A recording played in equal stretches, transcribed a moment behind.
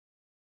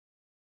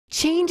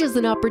Change is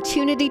an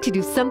opportunity to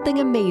do something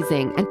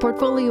amazing, and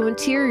Portfolio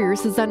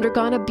Interiors has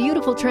undergone a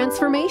beautiful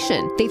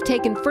transformation. They've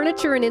taken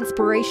furniture and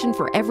inspiration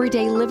for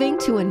everyday living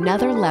to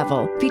another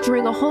level,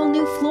 featuring a whole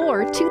new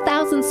floor,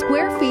 2,000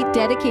 square feet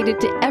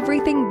dedicated to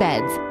everything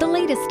beds, the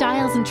latest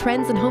styles and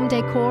trends in home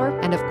decor,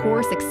 and of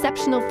course,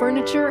 exceptional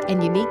furniture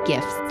and unique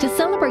gifts. To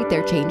celebrate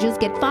their changes,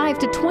 get 5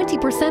 to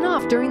 20%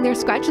 off during their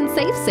Scratch and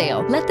Save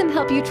sale. Let them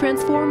help you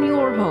transform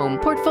your home.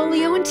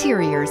 Portfolio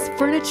Interiors,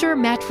 furniture,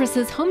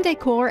 mattresses, home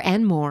decor,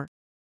 and more.